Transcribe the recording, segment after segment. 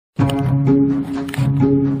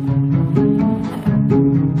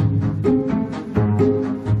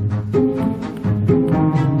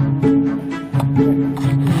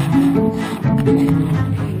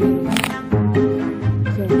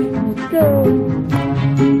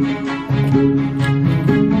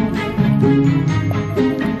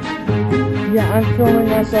Yeah, I'm filming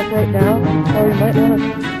myself right now, or you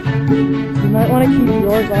might want to keep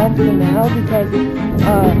yours on for now because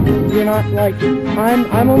you're not like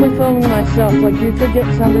I'm only filming myself. Like you could get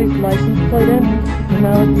somebody's license plate in, and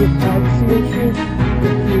that would be a privacy issue.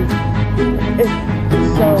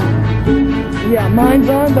 So yeah, mine's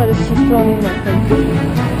on, but it's just filming my face.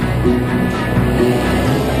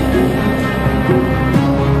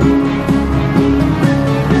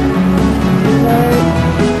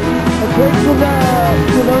 Wait for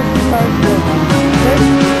those two cars to go. Okay?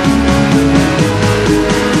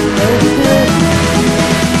 There's two.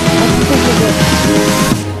 Let's think of this.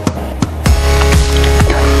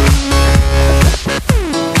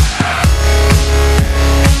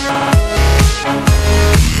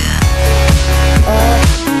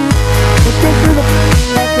 Let's go through the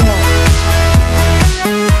parking lot.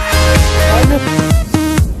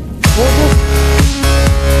 We'll just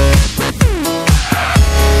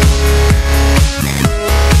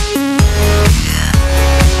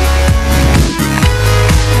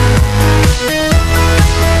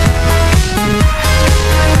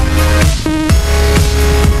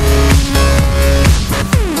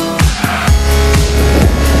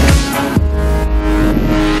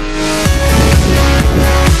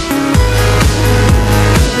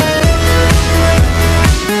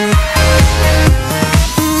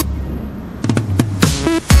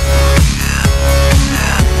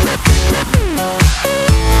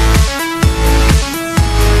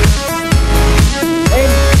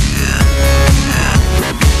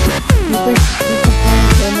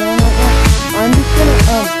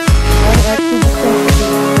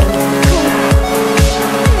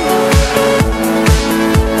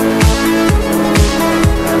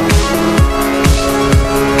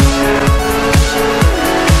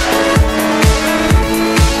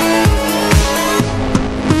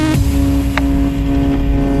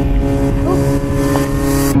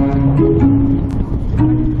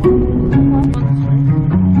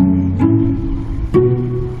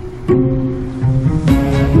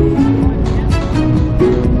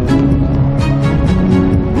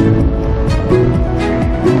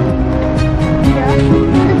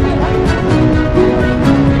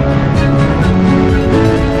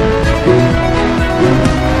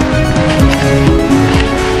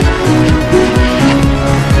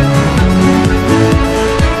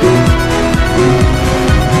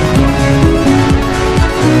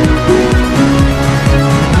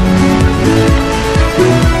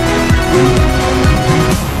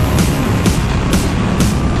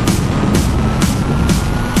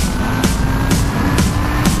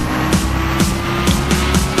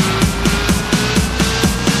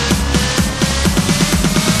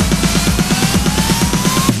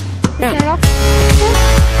Turn it off.